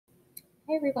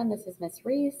Hi everyone, this is Miss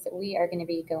Reese. We are going to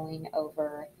be going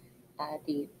over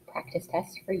the practice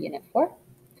test for Unit 4.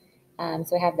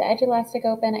 So I have the Edge Elastic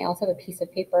open. I also have a piece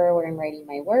of paper where I'm writing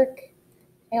my work.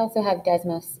 I also have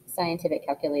Desmos Scientific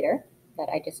Calculator that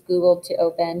I just Googled to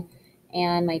open,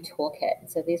 and my toolkit.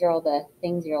 So these are all the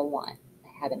things you'll want to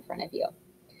have in front of you.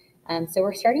 So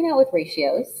we're starting out with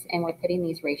ratios, and we're putting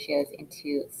these ratios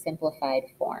into simplified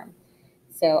form.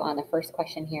 So on the first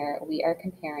question here, we are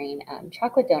comparing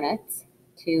chocolate donuts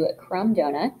to crumb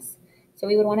donuts. So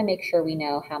we would want to make sure we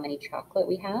know how many chocolate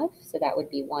we have. So that would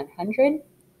be 100.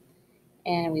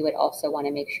 And we would also want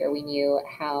to make sure we knew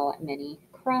how many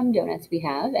crumb donuts we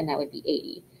have, and that would be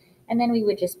 80. And then we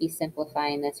would just be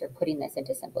simplifying this or putting this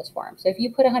into simplest form. So if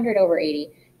you put 100 over 80,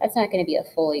 that's not going to be a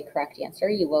fully correct answer.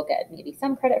 You will get maybe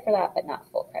some credit for that, but not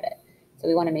full credit. So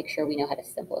we want to make sure we know how to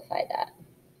simplify that.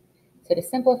 So to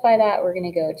simplify that, we're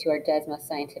going to go to our Desmos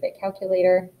Scientific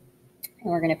Calculator,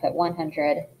 and we're going to put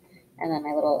 100, and then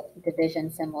my little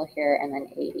division symbol here, and then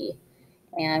 80.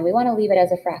 And we want to leave it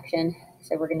as a fraction,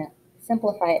 so we're going to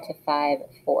simplify it to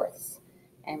 5/4.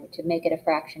 And to make it a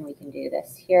fraction, we can do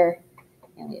this here,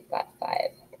 and we've got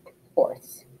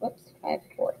 5/4. Whoops,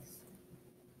 5/4.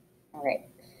 All right.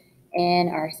 In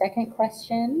our second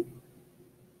question,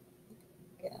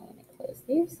 I'm going to close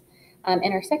these.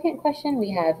 In our second question,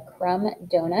 we have crumb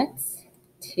donuts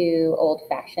to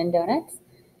old-fashioned donuts.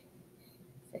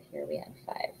 So here we have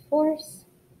 5/4.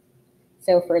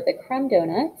 So for the crumb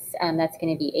donuts, that's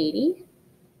going to be 80.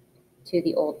 To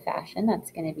the old-fashioned,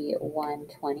 that's going to be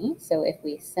 120. So if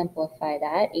we simplify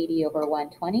that, 80 over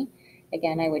 120,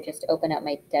 again, I would just open up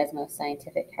my Desmos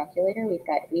Scientific Calculator. We've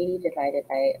got 80 divided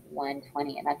by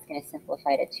 120, and that's going to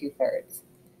simplify to 2/3.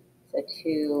 So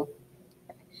 2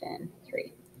 fraction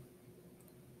 3.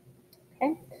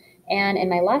 Okay. And in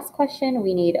my last question,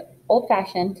 we need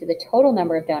old-fashioned to the total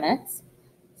number of donuts.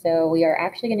 So we are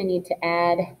actually going to need to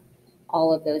add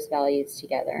all of those values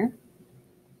together.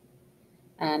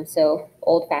 So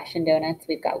old-fashioned donuts,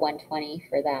 we've got 120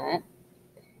 for that.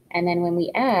 And then when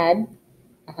we add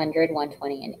 100,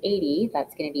 120, and 80,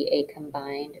 that's going to be a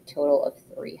combined total of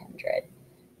 300.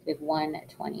 So we have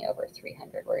 120 over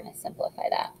 300. We're going to simplify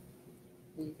that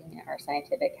using our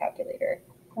scientific calculator.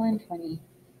 120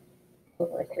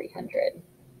 over 300.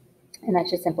 And that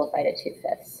should simplify to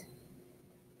 2/5.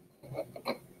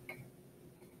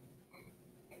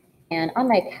 And on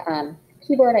my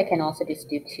keyboard, I can also just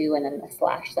do 2 and then the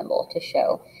slash symbol to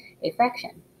show a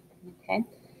fraction. Okay,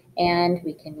 and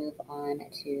we can move on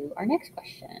to our next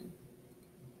question.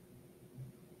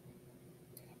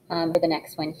 For the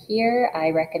next one here, I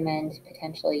recommend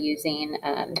potentially using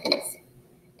these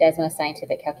Desmos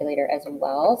Scientific Calculator as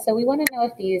well. So we want to know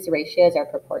if these ratios are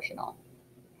proportional.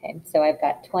 Okay, so I've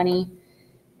got 20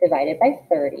 divided by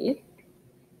 30,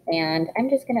 and I'm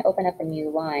just going to open up a new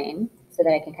line so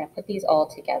that I can kind of put these all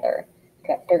together. I've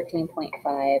got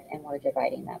 13.5, and we're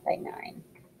dividing that by 9.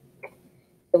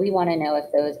 So we want to know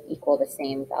if those equal the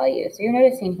same value. So you're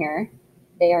noticing here,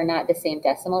 they are not the same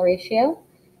decimal ratio.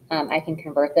 I can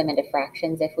convert them into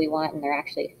fractions if we want, and they're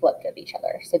actually flipped of each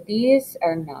other. So these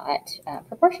are not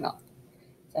proportional.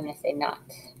 So I'm going to say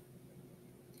not.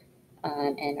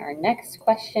 And our next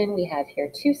question, we have here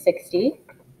 260.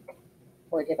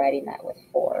 We're dividing that with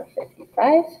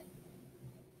 455.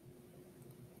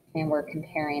 And we're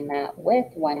comparing that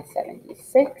with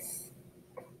 176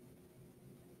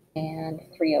 and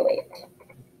 308.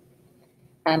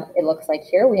 It looks like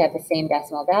here we have the same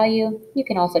decimal value. You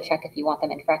can also check if you want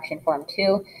them in fraction form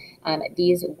too.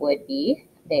 These would be,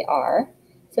 they are.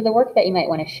 So the work that you might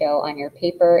want to show on your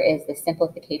paper is the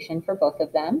simplification for both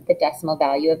of them, the decimal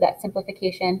value of that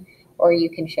simplification, or you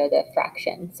can show the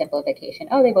fraction simplification.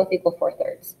 Oh, they both equal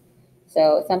 4/3.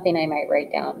 So something I might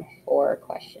write down for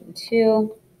question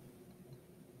 2.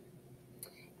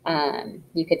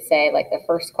 You could say like the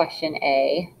first question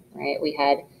A, right, we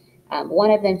had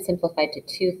one of them simplified to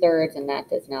 2/3, and that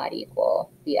does not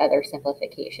equal the other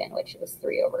simplification, which was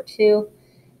 3/2.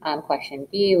 Question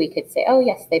B, we could say, oh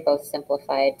yes, they both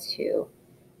simplified to,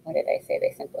 what did I say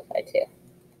they simplified to?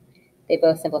 They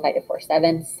both simplified to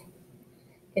 4/7.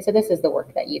 Okay, so this is the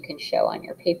work that you can show on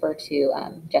your paper to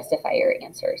justify your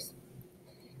answers.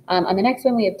 On the next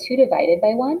one, we have 2 divided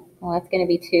by 1. Well, that's going to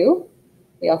be 2.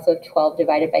 We also have 12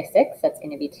 divided by 6. That's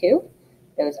going to be 2.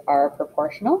 Those are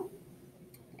proportional.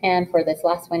 And for this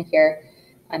last one here,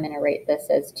 I'm going to write this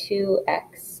as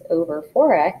 2x over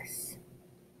 4x.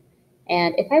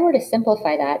 And if I were to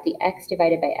simplify that, the x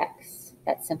divided by x,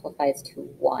 that simplifies to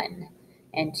 1.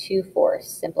 And 2/4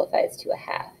 simplifies to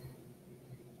 1/2.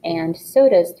 And so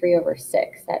does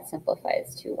 3/6. That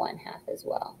simplifies to 1/2 as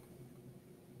well.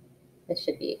 This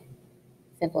should be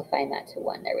simplifying that to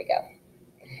 1. There we go.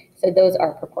 So those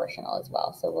are proportional as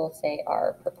well. So we'll say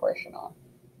are proportional.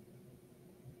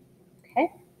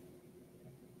 Okay.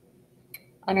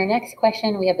 On our next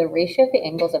question, we have the ratio of the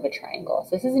angles of a triangle.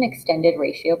 So this is an extended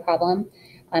ratio problem.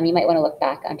 You might want to look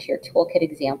back onto your toolkit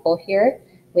example here.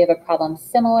 We have a problem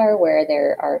similar where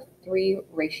there are 3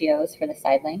 ratios for the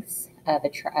side lengths of a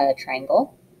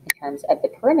triangle in terms of the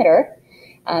perimeter.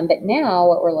 But now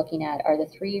what we're looking at are the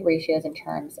 3 ratios in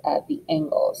terms of the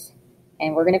angles.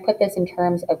 And we're going to put this in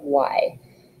terms of y.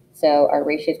 So our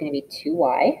ratio is going to be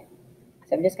 2y.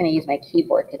 So I'm just going to use my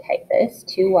keyboard to type this.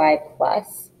 2y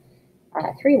plus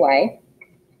 3y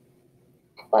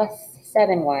plus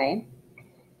 7y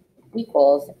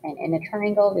equals, and in a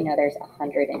triangle, we know there's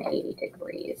 180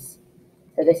 degrees.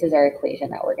 So this is our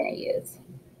equation that we're going to use.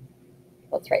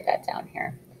 Let's write that down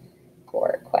here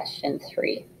for question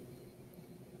 3.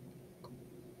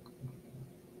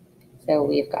 So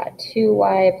we've got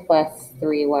 2y plus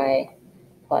 3y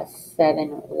plus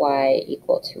 7y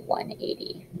equal to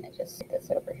 180. I'm going to just take this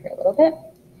over here a little bit.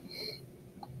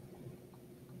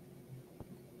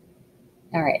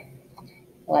 All right,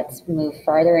 let's move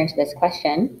farther into this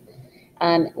question.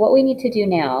 What we need to do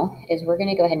now is we're going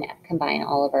to go ahead and combine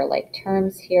all of our like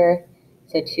terms here.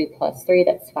 So 2 plus 3,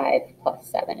 that's 5, plus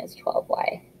 7 is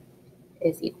 12y,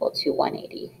 is equal to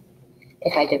 180.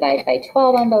 If I divide by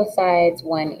 12 on both sides,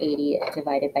 180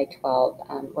 divided by 12,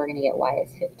 we're going to get y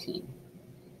is 15.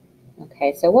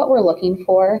 Okay, so what we're looking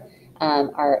for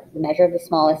are the measure of the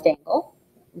smallest angle,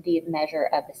 the measure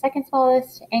of the second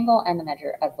smallest angle, and the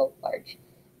measure of the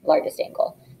largest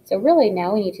angle. So really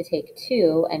now we need to take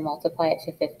 2 and multiply it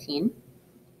to 15.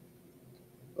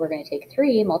 We're going to take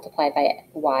 3, multiply by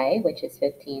y, which is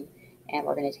 15, and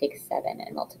we're going to take 7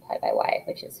 and multiply by y,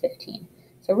 which is 15.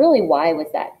 So really y was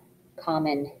that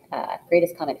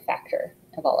greatest common factor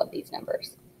of all of these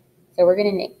numbers. So we're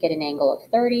going to get an angle of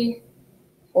 30,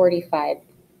 45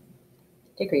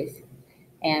 degrees,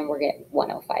 and we're getting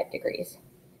 105 degrees.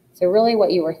 So really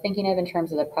what you were thinking of in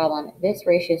terms of the problem, this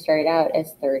ratio started out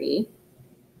as 30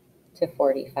 to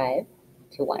 45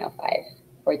 to 105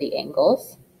 for the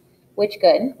angles, which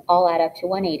good, all add up to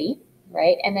 180,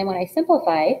 right? And then when I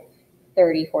simplify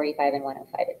 30, 45, and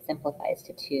 105, it simplifies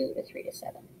to 2 to 3 to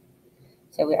 7.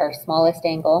 So our smallest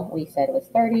angle we said was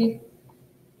 30,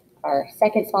 our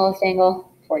second smallest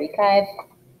angle 45,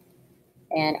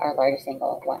 and our largest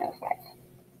angle 105.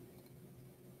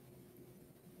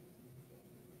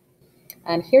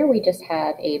 Here we just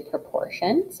have a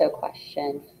proportion. So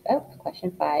question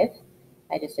 5.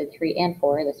 I just did 3 and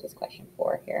 4. This was question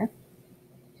 4 here.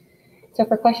 So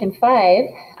for question 5,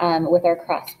 with our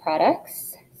cross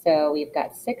products, so we've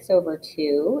got 6 over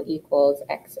 2 equals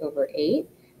x over 8.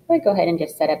 I would go ahead and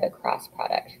just set up a cross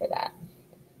product for that.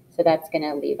 So that's going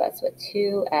to leave us with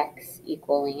 2x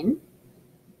equaling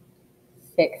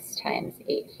 6 times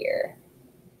 8 here.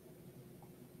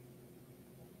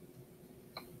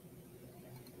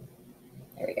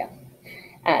 There we go.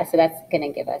 So that's going to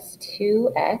give us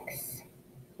 2x,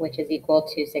 which is equal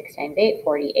to 6 times 8,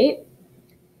 48.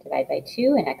 Divide by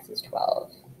 2, and x is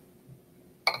 12.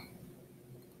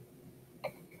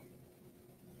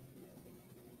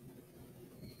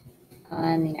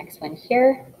 On the next one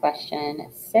here,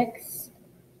 question 6,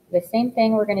 the same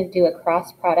thing, we're going to do a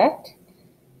cross product.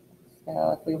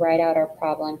 So if we write out our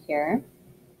problem here,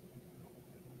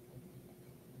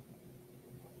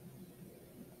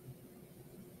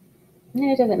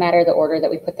 and it doesn't matter the order that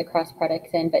we put the cross products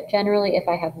in, but generally if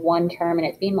I have one term and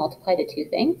it's being multiplied to 2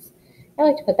 things, I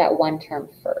like to put that one term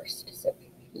first. So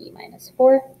p minus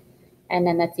 4, and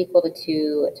then that's equal to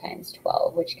 2 times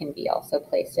 12, which can be also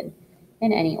placed in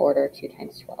any order, 2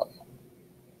 times 12.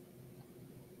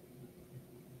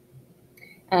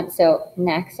 So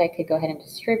next I could go ahead and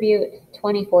distribute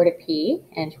 24 to p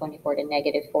and 24 to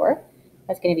negative 4.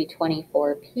 That's going to be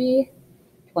 24p,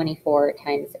 24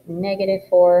 times negative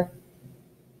 4.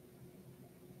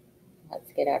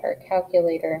 Let's get out our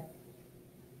calculator.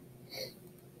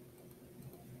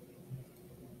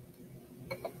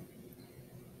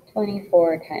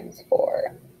 (24 times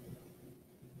 4).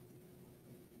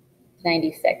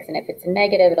 96, and if it's a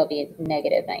negative, it'll be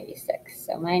negative 96.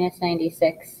 So minus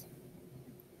 96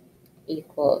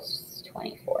 equals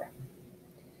 24.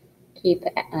 Keep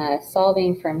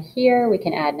solving from here. We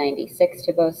can add 96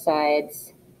 to both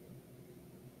sides.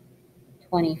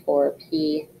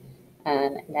 24p,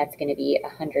 that's going to be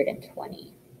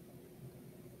 120.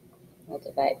 We'll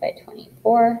divide by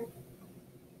 24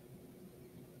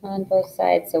 on both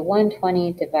sides. So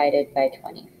 120 divided by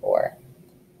 24.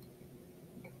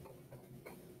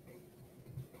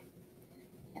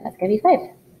 And that's going to be 5.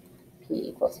 P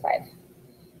equals 5.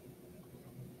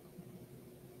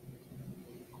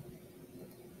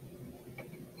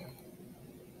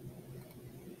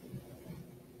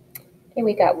 Okay,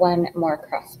 we got one more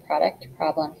cross product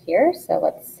problem here. So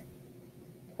let's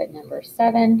put number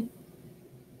 7.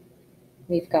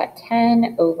 We've got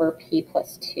 10 over p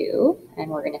plus 2, and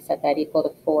we're going to set that equal to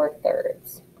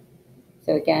 4/3.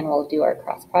 So again, we'll do our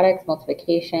cross products,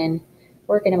 multiplication.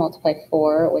 We're going to multiply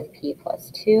 4 with p plus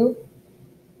 2,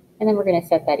 and then we're going to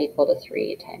set that equal to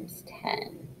 3 times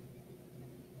 10.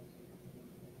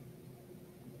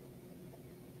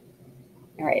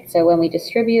 All right, so when we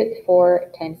distribute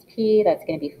 4 times p, that's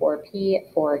going to be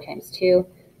 4p. 4 times 2,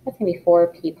 that's going to be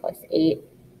 4p plus 8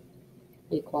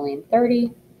 equaling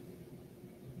 30.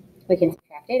 We can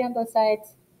subtract 8 on both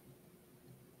sides.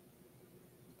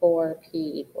 4p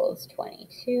equals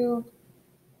 22,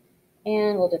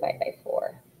 and we'll divide by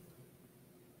 4.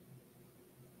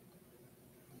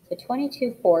 So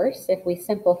 22/4, if we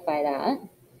simplify that,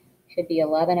 should be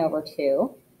 11 over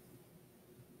 2.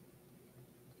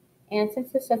 And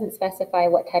since this doesn't specify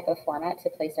what type of format to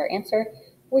place our answer,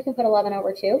 we can put 11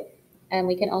 over 2, and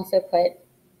we can also put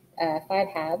 5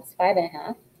 halves,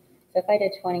 5.5. So if I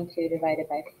did 22 divided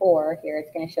by 4 here, it's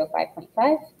going to show 5.5.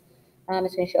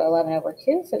 It's going to show 11 over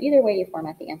 2. So either way you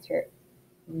format the answer,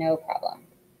 no problem.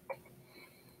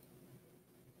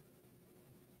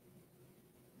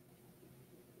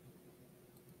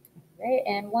 All right,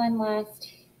 and one last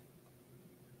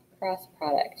cross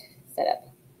product setup.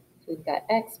 So we've got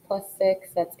x plus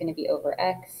 6, that's going to be over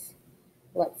x.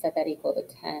 Let's set that equal to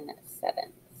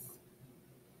 10/7.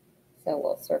 So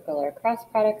we'll circle our cross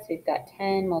products. We've got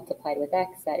 10 multiplied with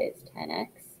x, that is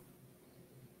 10x.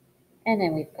 And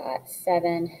then we've got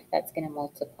 7, that's going to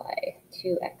multiply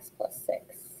 2x plus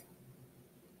 6.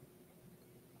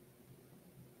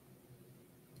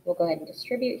 We'll go ahead and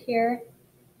distribute here.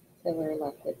 So we're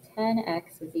left with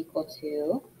 10x is equal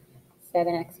to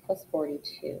 7x plus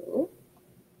 42.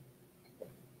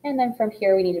 And then from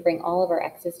here, we need to bring all of our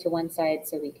x's to one side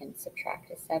so we can subtract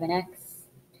a 7x.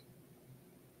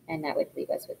 And that would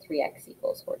leave us with 3x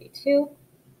equals 42.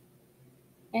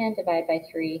 And divide by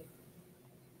 3.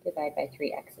 Divide by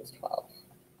 3x is 12.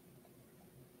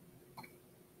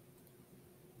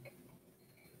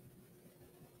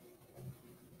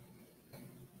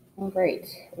 All right,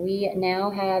 we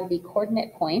now have the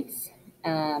coordinate points.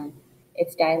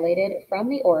 It's dilated from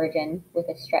the origin with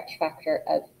a stretch factor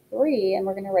of 3, and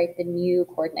we're going to write the new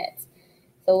coordinates.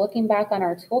 So looking back on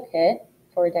our toolkit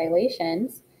for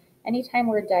dilations, anytime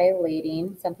we're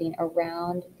dilating something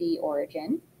around the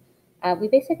origin, we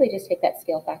basically just take that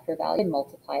scale factor value and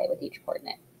multiply it with each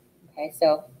coordinate. Okay,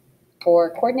 so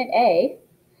for coordinate A,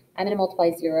 I'm going to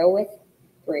multiply 0 with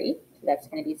 3, so that's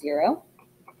going to be 0.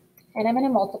 And I'm going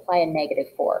to multiply a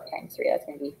 -4 times 3, that's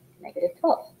going to be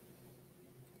 -12.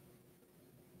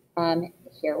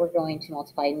 Here we're going to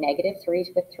multiply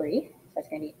 -3 with 3, so that's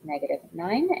going to be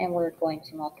 -9, and we're going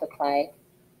to multiply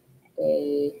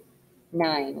a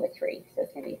 9 with 3, so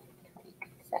it's going to be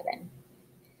 27.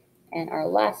 And our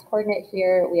last coordinate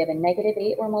here, we have a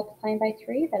 -8 we're multiplying by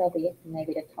 3, that'll be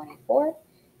 -24,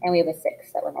 and we have a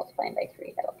 6 that we're multiplying by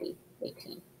 3, that'll be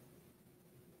 18.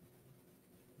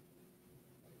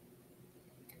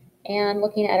 And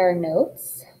looking at our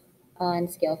notes on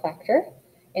scale factor,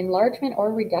 enlargement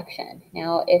or reduction.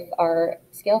 Now, if our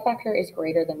scale factor is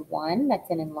greater than 1, that's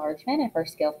an enlargement. If our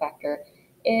scale factor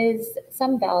is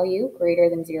some value greater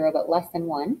than 0 but less than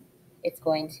 1, it's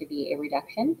going to be a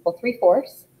reduction. Well,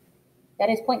 3/4, that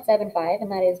is 0.75,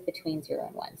 and that is between 0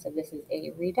 and 1. So this is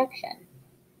a reduction.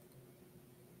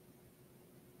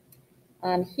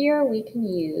 Here we can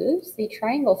use the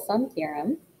triangle sum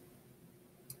theorem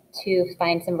to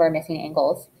find some of our missing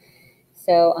angles.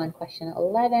 So on question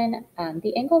 11,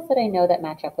 the angles that I know that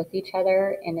match up with each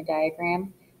other in the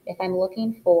diagram, if I'm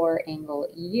looking for angle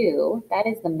U, that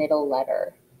is the middle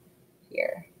letter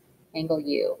here, angle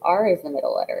U. R is the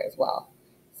middle letter as well.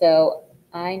 So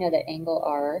I know that angle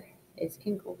R is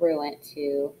congruent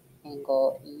to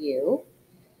angle U.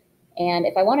 And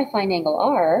if I want to find angle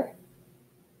R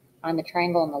on the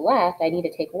triangle on the left, I need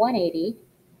to take 180,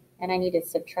 and I need to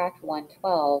subtract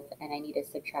 112, and I need to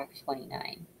subtract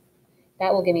 29.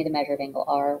 That will give me the measure of angle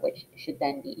R, which should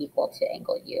then be equal to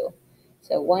angle U.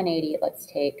 So 180, let's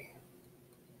take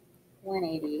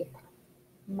 180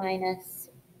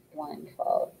 minus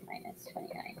 112 minus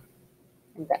 29.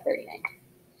 And that 39.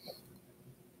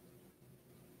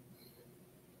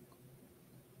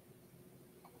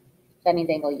 That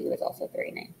means angle U is also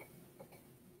 39.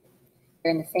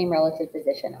 They're in the same relative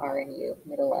position, R and U,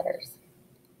 middle letters.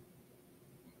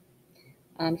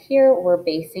 Here we're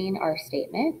basing our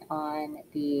statement on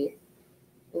the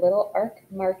little arc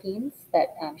markings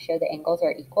that show the angles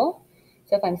are equal.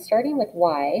 So if I'm starting with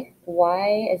Y,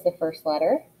 Y is the first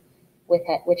letter.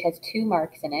 which has 2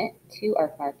 marks in it, 2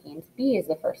 arc markings. B is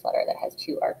the first letter that has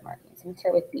 2 arc markings. I'm going to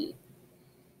start with B.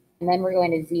 And then we're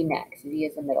going to Z next. Z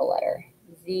is the middle letter.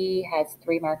 Z has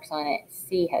 3 marks on it.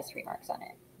 C has 3 marks on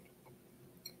it.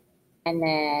 And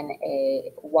then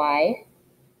a Y.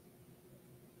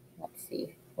 Let's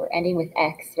see. We're ending with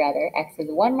X, rather. X has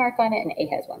 1 mark on it, and A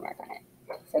has 1 mark on it.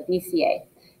 So BCA.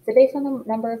 So based on the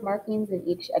number of markings in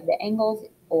each of the angles,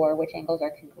 or which angles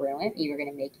are congruent, you're going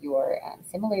to make your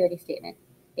similarity statement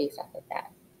based off of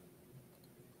that.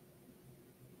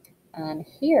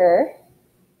 Here,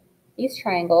 these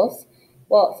triangles,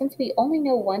 well, since we only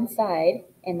know one side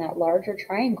in that larger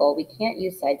triangle, we can't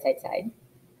use side, side, side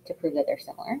to prove that they're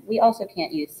similar. We also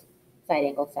can't use side,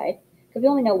 angle, side, because we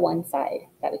only know one side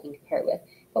that we can compare it with.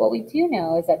 But what we do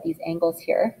know is that these angles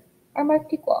here are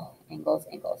marked equal. Angles,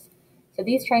 angles. So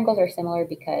these triangles are similar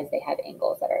because they have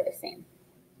angles that are the same.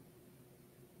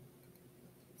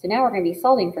 So now we're going to be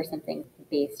solving for something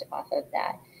based off of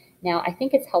that. Now, I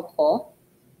think it's helpful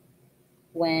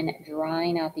when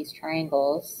drawing out these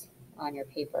triangles on your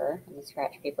paper, on the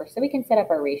scratch paper, so we can set up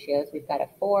our ratios. We've got a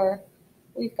 4,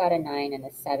 we've got a 9 and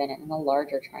a 7, and in the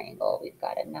larger triangle, we've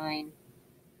got a 9.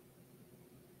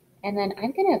 And then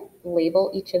I'm going to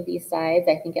label each of these sides.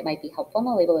 I think it might be helpful. I'm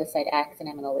going to label this side X, and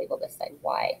I'm going to label this side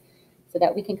Y, so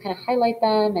that we can kind of highlight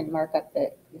them and mark up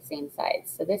the same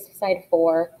sides. So this side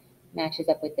 4 matches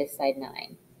up with this side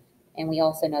 9. And we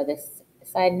also know this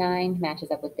side 9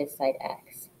 matches up with this side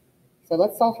X. So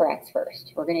let's solve for X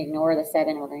first. We're going to ignore the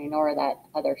 7. We're going to ignore that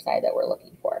other side that we're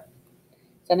looking for.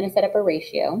 So I'm going to set up a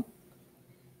ratio.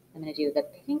 I'm going to do the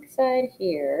pink side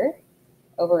here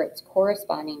over its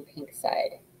corresponding pink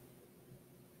side,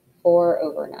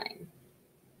 4/9.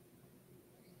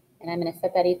 And I'm going to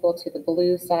set that equal to the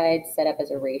blue side set up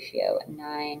as a ratio,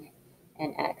 9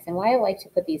 and X. And why I like to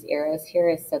put these arrows here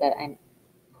is so that I'm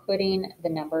putting the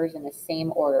numbers in the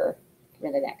same order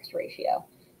for the next ratio,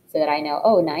 so that I know,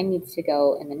 oh, 9 needs to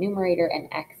go in the numerator and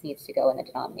X needs to go in the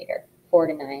denominator.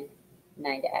 4/9,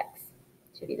 9 to X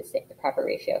should be the proper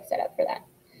ratio set up for that.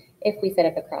 If we set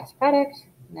up a cross product,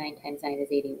 9 times 9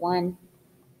 is 81,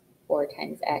 4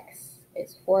 times X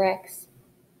is 4X,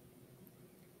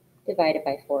 divided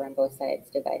by 4 on both sides,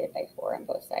 divided by 4 on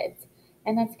both sides.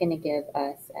 And that's going to give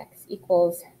us X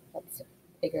equals, let's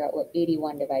figure out what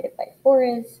 81 divided by 4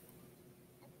 is.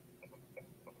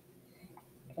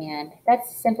 And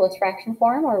that's simplest fraction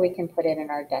form, or we can put it in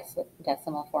our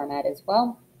decimal format as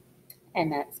well.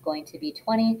 And that's going to be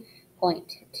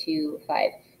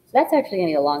 20.25. So that's actually going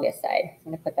to be the longest side. I'm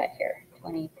going to put that here,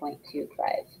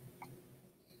 20.25.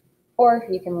 Or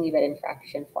you can leave it in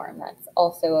fraction form. That's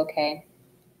also okay.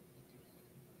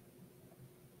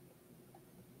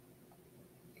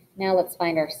 Now let's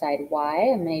find our side Y,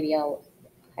 and maybe I'll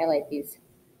highlight these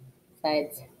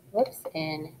sides, whoops,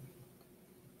 in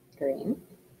green.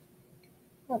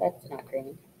 Oh, that's not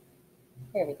green.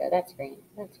 There we go, that's green,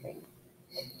 that's green.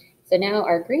 So now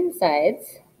our green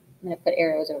sides, I'm going to put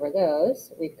arrows over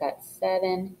those. We've got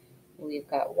 7, we've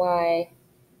got Y.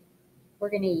 We're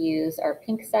going to use our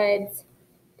pink sides,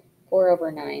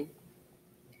 4/9.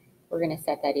 We're going to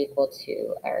set that equal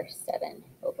to our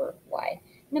 7/Y.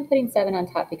 And I'm putting 7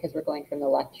 on top because we're going from the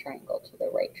left triangle to the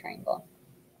right triangle.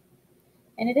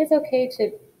 And it is okay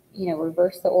to,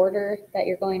 reverse the order that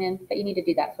you're going in, but you need to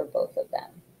do that for both of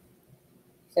them.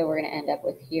 So we're going to end up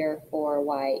with here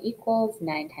 4Y equals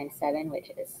 9 times 7,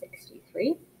 which is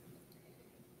 63.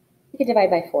 You can divide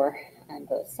by 4 on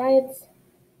both sides.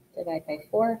 Divide by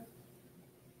 4.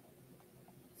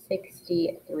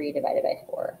 63 divided by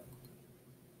 4.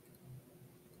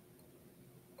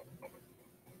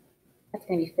 That's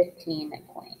going to be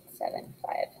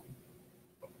 15.75.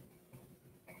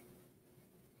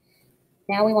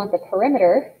 Now we want the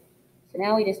perimeter. So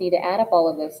now we just need to add up all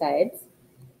of those sides.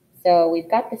 So we've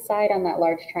got the side on that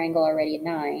large triangle already,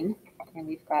 9, and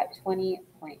we've got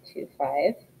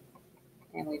 20.25,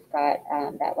 and we've got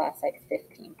that last side,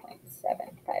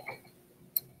 15.75.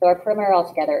 So our perimeter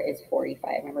altogether is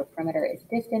 45. Remember, perimeter is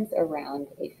distance around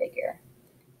a figure.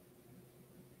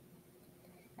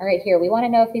 All right, here, we want to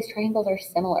know if these triangles are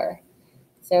similar.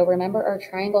 So remember our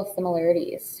triangle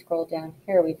similarities. Scroll down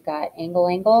here, we've got angle,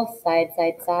 angle, side,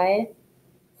 side, side,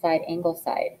 side, angle,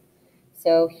 side.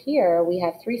 So here we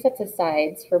have 3 sets of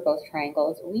sides for both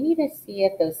triangles. We need to see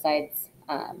if those sides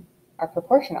are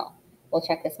proportional. We'll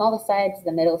check the smallest sides,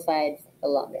 the middle sides, the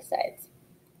longest sides.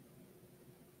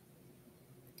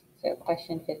 So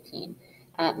question 15.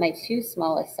 My 2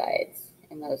 smallest sides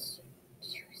in those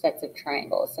sets of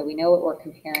triangles. So we know what we're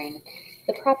comparing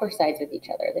the proper sides with each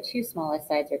other. The 2 smallest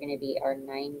sides are going to be our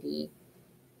 90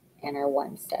 and our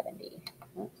 170.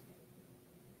 Oops.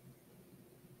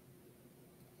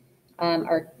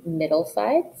 Our middle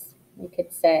sides, we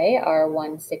could say, are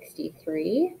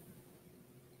 163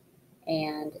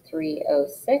 and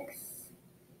 306,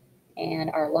 and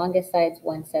our longest sides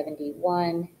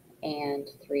 171 and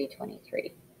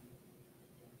 323.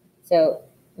 So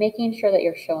making sure that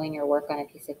you're showing your work on a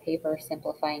piece of paper,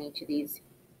 simplifying each of these.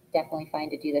 Definitely fine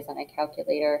to do this on a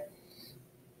calculator.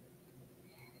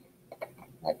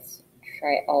 Let's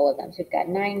try all of them. So we've got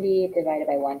 90 divided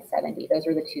by 170. Those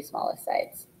are the two smallest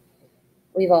sides.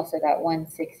 We've also got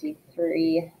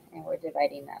 163, and we're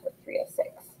dividing that with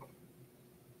 306.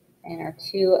 And our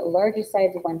two largest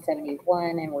sides of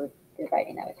 171, and we're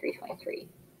dividing that with 323.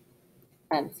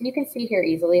 So you can see here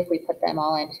easily if we put them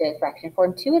all into fraction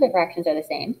form, two of the fractions are the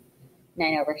same,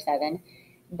 9/7,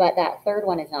 but that third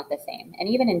one is not the same. And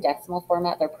even in decimal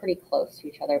format, they're pretty close to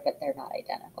each other, but they're not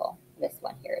identical. This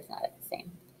one here is not the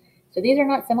same. So these are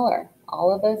not similar.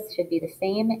 All of those should be the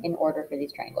same in order for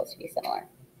these triangles to be similar.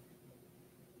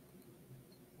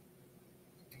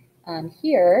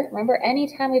 Here, remember,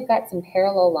 anytime we've got some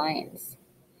parallel lines,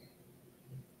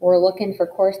 we're looking for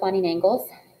corresponding angles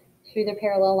through the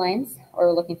parallel lines, or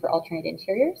we're looking for alternate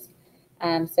interiors.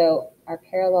 So our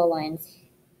parallel lines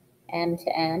M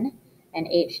to N and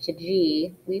H to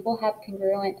G, we will have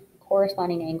congruent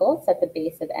corresponding angles at the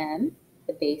base of M,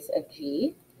 the base of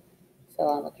G. So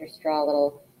I'll just draw a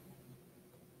little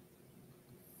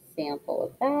sample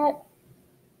of that.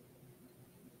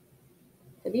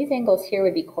 So these angles here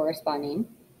would be corresponding.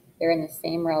 They're in the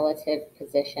same relative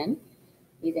position.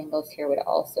 These angles here would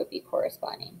also be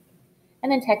corresponding.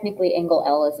 And then technically angle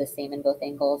L is the same in both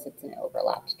angles. It's an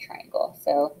overlapped triangle.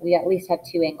 So we at least have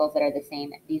two angles that are the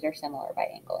same. These are similar by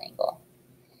angle.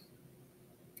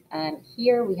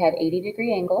 Here we have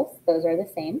 80-degree angles. Those are the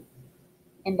same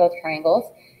in both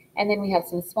triangles. And then we have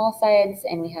some small sides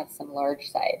and we have some large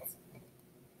sides.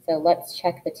 So let's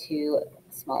check the two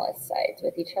smallest sides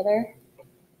with each other.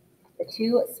 The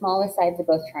two smallest sides of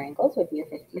both triangles would be a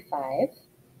 55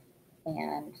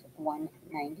 and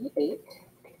 198.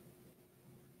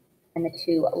 And the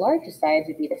two largest sides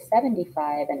would be the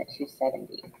 75 and the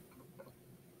 270.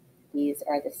 These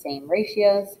are the same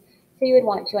ratios. So you would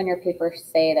want to on your paper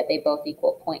say that they both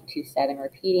equal 0.27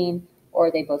 repeating, or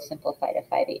they both simplify to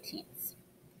 5/18.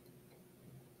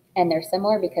 And they're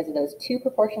similar because of those two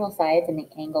proportional sides and the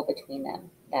angle between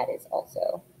them. That is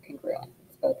also congruent.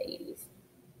 It's both 80s.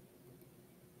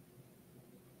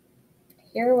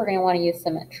 Here we're going to want to use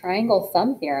some triangle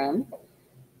sum theorem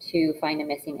to find a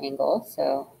missing angle.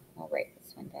 So I'll write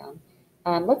this one down.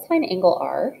 Let's find angle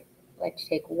R. Let's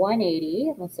take 180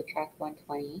 and we'll subtract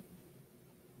 120.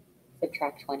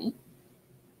 Subtract 20.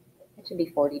 That should be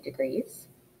 40 degrees.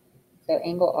 So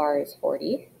angle R is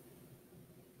 40.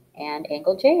 And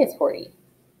angle J is 40.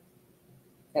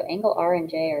 So angle R and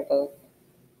J are both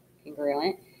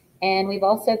congruent. And we've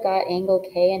also got angle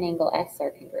K and angle S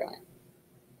are congruent.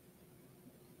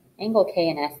 Angle K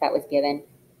and S, that was given.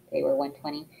 They were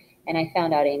 120. And I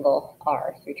found out angle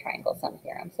R through triangle sum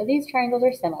theorem. So these triangles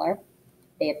are similar.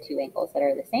 They have two angles that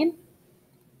are the same.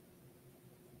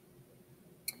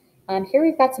 Here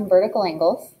we've got some vertical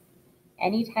angles.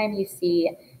 Anytime you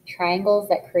see triangles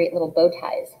that create little bow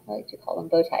ties, I like to call them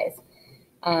bow ties,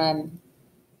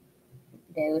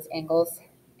 those angles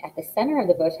at the center of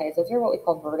the bow ties, those are what we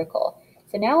call vertical.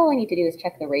 So now all I need to do is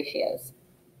check the ratios.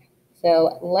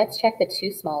 So let's check the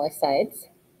two smallest sides.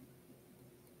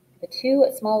 The two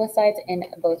smallest sides in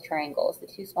both triangles, the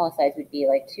two smallest sides would be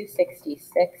like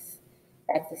 266,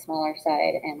 that's the smaller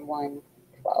side, and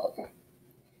 112.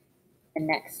 And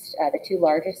next, the two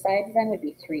largest sides then would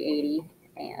be 380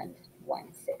 and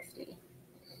 160.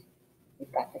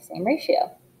 We've got the same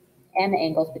ratio, and the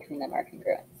angles between them are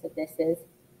congruent. So this is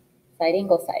side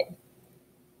angle side.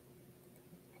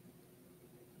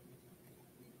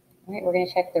 All right, we're going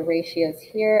to check the ratios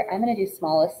here. I'm going to do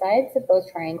smallest sides of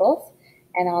both triangles,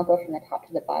 and I'll go from the top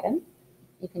to the bottom.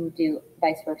 You can do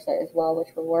vice versa as well,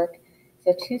 which will work.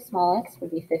 So two smallest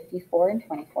would be 54 and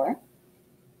 24.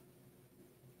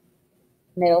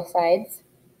 Middle sides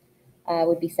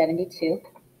would be 72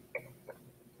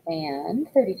 and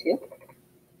 32.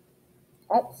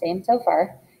 Oh, same so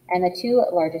far. And the two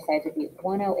largest sides would be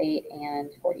 108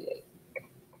 and 48.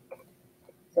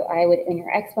 So I would, in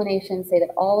your explanation, say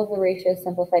that all of the ratios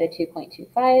simplify to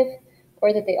 2.25,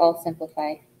 or that they all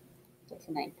simplify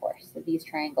to 9/4. So these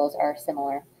triangles are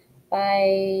similar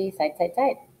by side, side,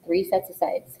 side. Three sets of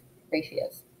sides,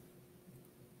 ratios.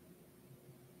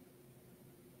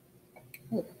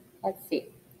 Ooh, let's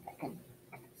see. I can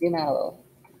zoom out a little.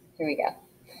 Here we go. All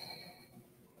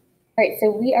right, so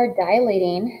we are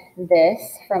dilating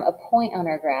this from a point on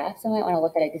our graph. So I might want to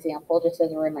look at an example just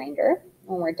as a reminder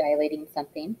when we're dilating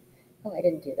something. Oh, I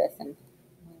didn't do this in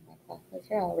one of my classes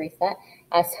here. I'll erase that.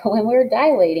 So when we're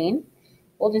dilating,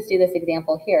 we'll just do this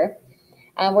example here.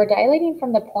 We're dilating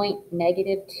from the point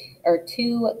negative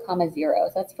 2, 0.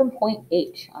 So that's from point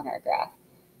H on our graph.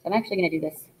 So I'm actually going to do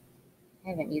this. I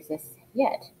haven't used this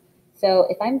yet. So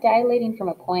if I'm dilating from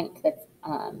a point that's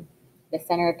the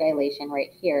center of dilation right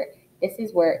here, this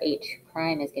is where H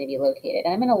prime is going to be located.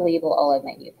 And I'm going to label all of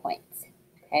my new points.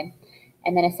 Okay.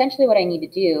 And then essentially what I need to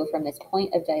do from this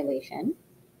point of dilation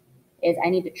is I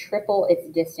need to triple its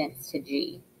distance to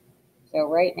G. So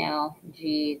right now,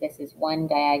 G, this is 1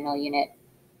 diagonal unit.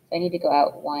 So I need to go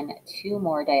out 2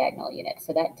 more diagonal units.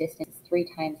 So that distance is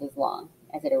 3 times as long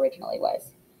as it originally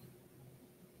was.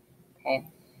 Okay,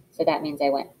 so that means I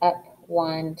went up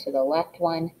 1 to the left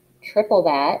 1. Triple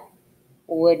that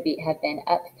would have been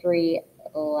up 3,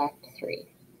 left 3.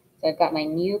 So I've got my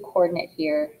new coordinate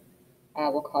here.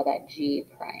 We'll call that G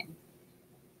prime.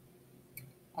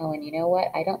 Oh, and you know what?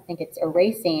 I don't think it's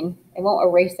erasing. It won't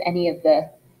erase any of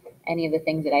the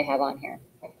things that I have on here.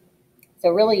 So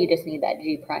really, you just need that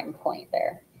G prime point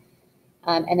there.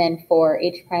 And then for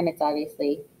H prime, it's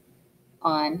obviously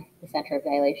on the center of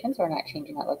dilation, so we're not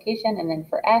changing that location. And then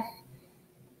for F,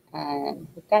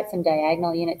 we've got some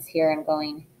diagonal units here. I'm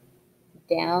going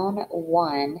down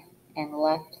 1 and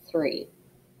left 3.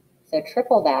 So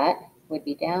triple that would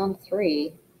be down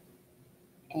 3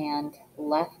 and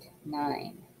left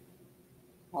 9,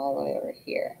 all the way over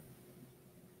here.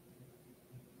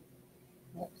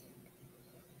 Oops.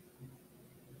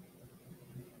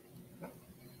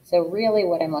 So really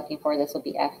what I'm looking for, this will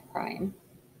be F prime.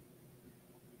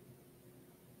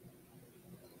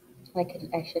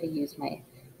 I should have used my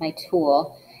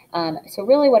tool. So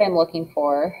really what I'm looking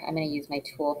for, I'm going to use my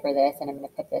tool for this, and I'm going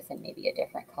to put this in maybe a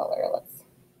different color. Let's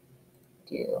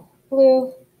do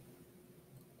blue.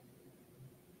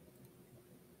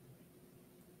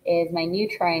 Is my new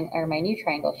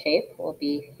triangle shape will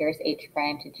be, here's H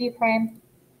prime to G prime,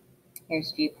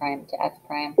 here's G prime to F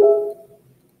prime,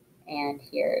 and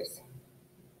here's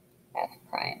F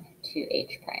prime to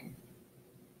H prime.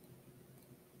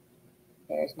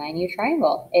 There's my new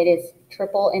triangle. It is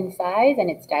triple in size, and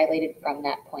it's dilated from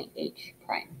that point H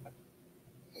prime.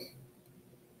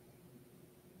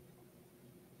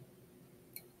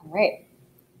 All right,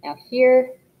 now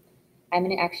here, I'm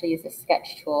going to actually use the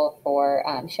sketch tool for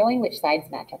showing which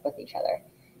sides match up with each other.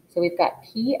 So we've got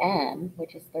PM,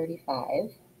 which is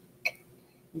 35.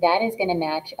 That is going to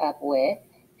match up with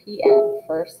PM,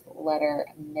 first letter,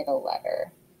 middle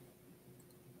letter.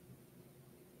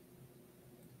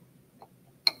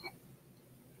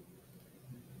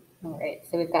 All right,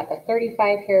 so we've got the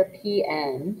 35 here,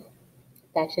 PM.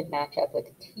 That should match up with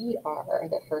TR,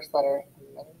 the first letter,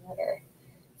 middle letter.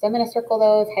 So I'm going to circle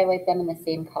those, highlight them in the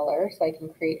same color so I can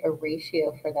create a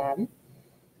ratio for them.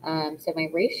 So my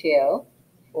ratio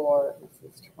for,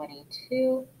 this is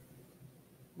 22,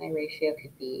 my ratio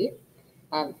could be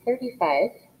 35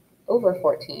 over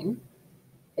 14.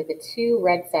 So the two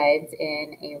red sides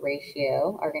in a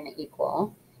ratio are going to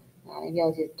equal, maybe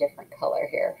I'll use a different color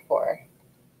here for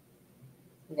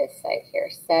this side here,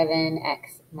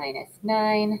 7x minus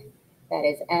 9. That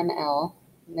is ML,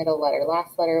 middle letter,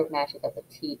 last letter, matches up with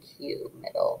TQ,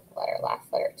 middle letter,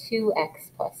 last letter,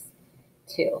 2x plus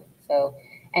 2. So,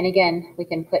 and again, we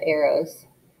can put arrows,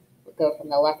 go from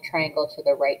the left triangle to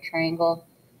the right triangle.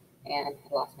 And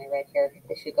I lost my red here.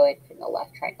 This should go in from the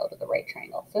left triangle to the right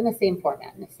triangle. So in the same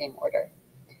format, in the same order.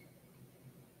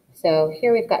 So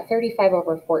here we've got 35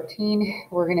 over 14.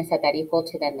 We're going to set that equal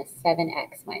to then the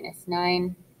 7x minus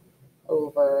 9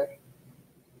 over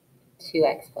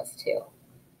 2x plus 2.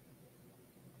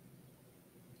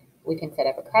 We can set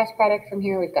up a cross product from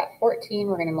here. We've got 14.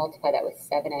 We're going to multiply that with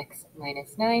 7x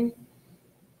minus 9.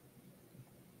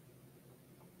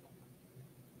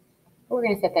 We're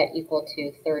going to set that equal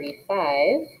to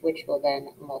 35, which will then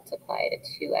multiply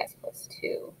to 2x plus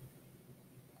 2.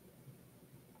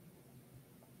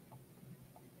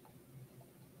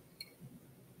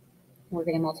 We're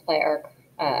going to multiply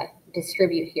our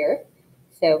distribute here.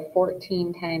 So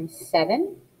 14 times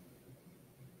 7.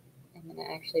 I'm going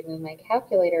to actually move my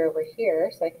calculator over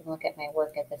here so I can look at my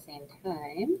work at the same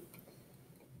time.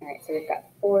 All right, so we've got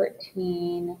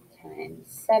 14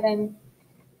 times 7,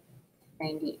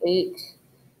 98.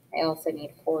 I also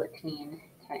need 14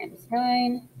 times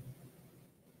 9.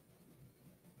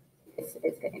 This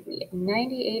is going to be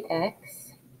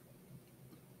 98x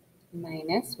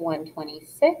minus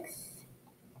 126.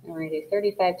 And we're going to do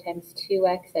 35 times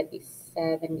 2x, that'd be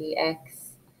 70x.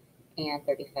 And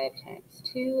 35 times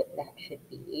 2, that should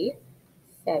be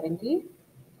 70.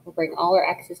 We'll bring all our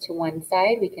x's to one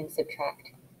side. We can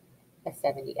subtract a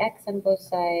 70x on both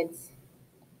sides.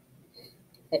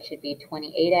 That should be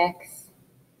 28x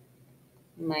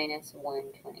minus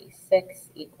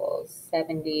 126 equals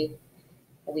 70.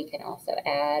 We can also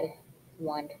add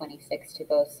 126 to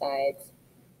both sides.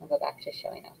 I'll go back to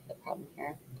showing off the problem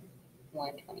here.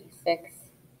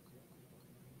 126.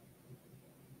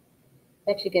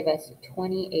 That should give us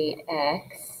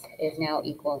 28x is now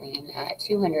equaling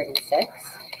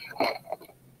 206.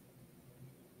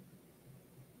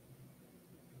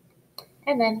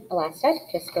 And then the last step,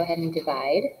 just go ahead and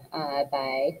divide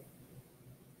by,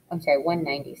 I'm sorry,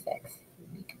 196.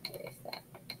 Erase that.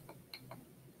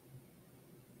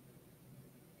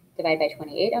 Divide by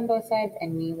 28 on both sides,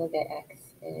 and we will get x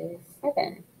is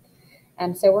 7.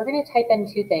 So we're going to type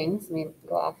in two things. Let me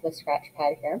go off the scratch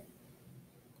pad here.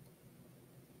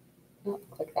 Oh,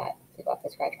 click that to go off the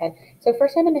scratch pad. So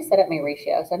first I'm going to set up my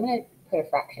ratio. So I'm going to put a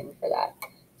fraction for that.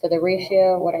 So the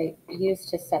ratio, what I used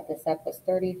to set this up was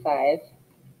 35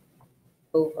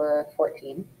 over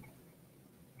 14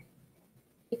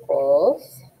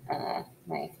 equals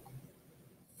my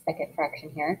second fraction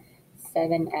here,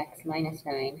 7x minus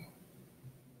 9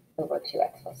 over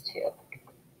 2x plus 2.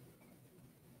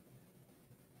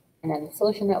 And then the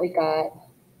solution that we got,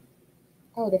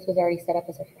 oh, this was already set up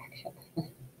as a fraction.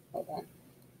 Hold on.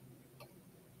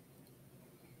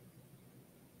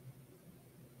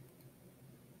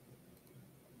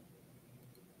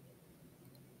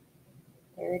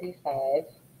 $35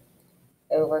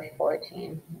 over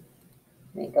 14.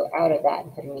 Let me go out of that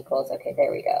and put an equals. Okay,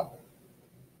 there we go.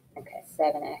 Okay,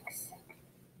 7x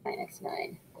minus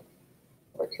 9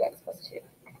 over 2x plus 2.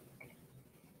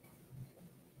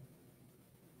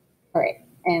 All right,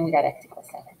 and we got x equals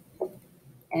 7.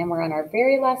 And we're on our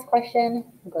very last question.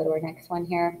 We'll go to our next one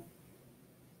here.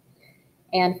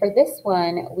 And for this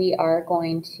one, we are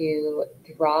going to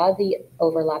draw the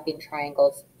overlapping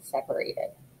triangles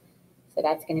separated. So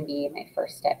that's going to be my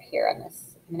first step here on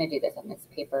this. I'm going to do this on this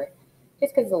paper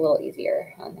just because it's a little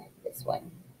easier on this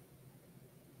one.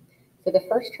 So the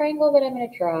first triangle that I'm going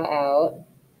to draw out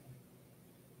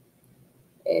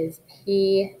is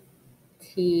PTS.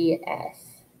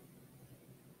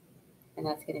 And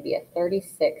that's going to be a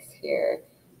 36 here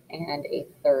and a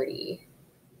 30.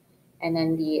 And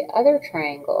then the other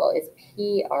triangle is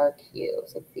PRQ.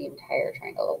 So it's the entire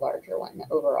triangle, the larger one, the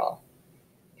overall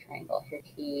triangle here,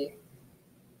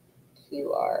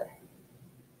 PQR.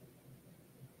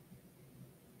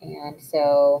 And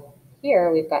so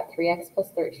here we've got 3x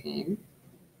plus 13.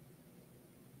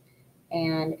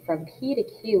 And from P to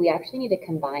Q, we actually need to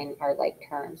combine our like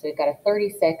terms. So we've got a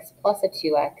 36 plus a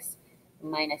 2x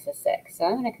minus a 6. So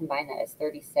I'm going to combine that as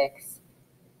 36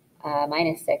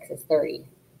 minus 6 is 30.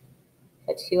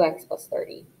 So 2x plus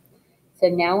 30. So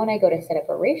now when I go to set up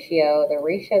a ratio, the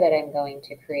ratio that I'm going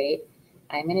to create,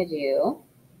 I'm going to do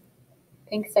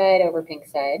pink side over pink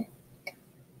side.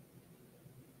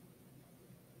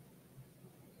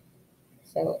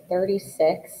 So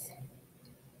 36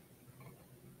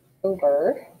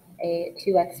 over a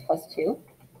 2x plus 2,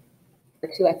 or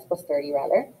 2x plus 30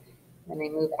 rather. Then I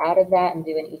move out of that and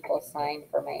do an equal sign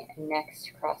for my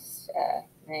next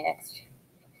my next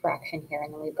fraction here.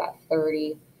 And then we've got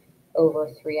 30 over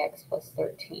 3x plus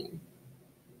 13.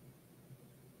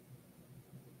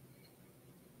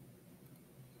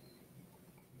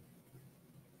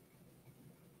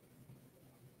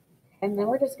 And then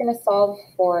we're just going to solve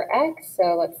for x.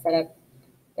 So let's set up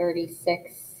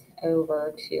 36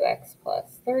 over 2x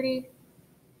plus 30.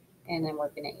 And then we're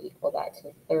going to equal that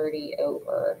to 30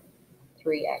 over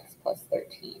 3x plus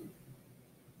 13.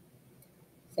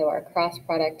 So our cross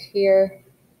product here,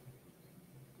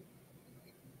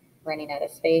 running out of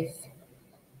space,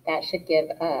 that should give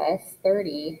us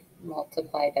 30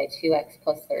 multiplied by 2x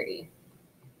plus 30.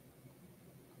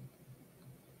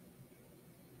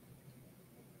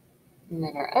 And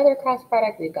then our other cross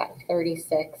product, we've got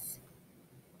 36.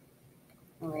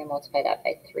 And we're going to multiply that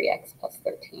by 3x plus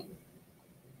 13.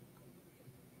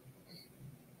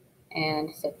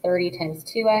 And so 30 times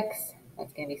 2x,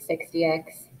 that's going to be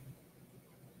 60x.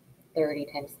 30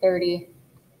 times 30,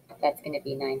 that's going to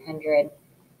be 900.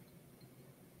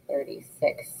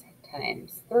 36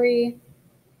 times 3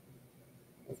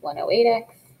 is 108x.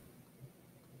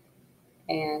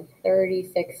 And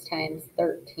 36 times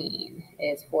 13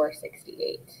 is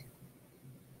 468.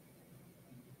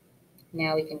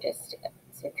 Now we can just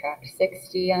subtract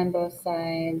 60 on both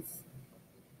sides.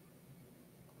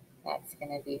 That's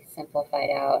going to be simplified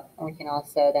out. And we can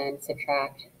also then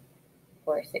subtract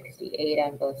 468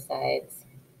 on both sides.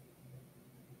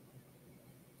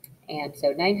 And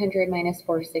so 900 minus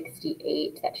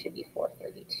 468, that should be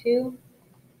 432.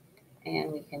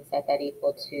 and we can set that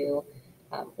equal to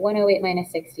 108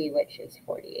 minus 60, which is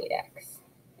 48x.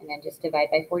 And then just divide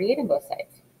by 48 on both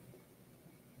sides.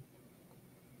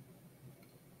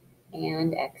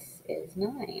 And x is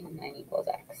 9. 9 equals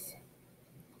x.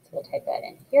 So we'll type that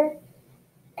in here.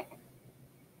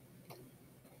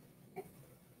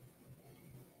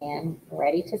 And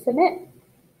ready to submit.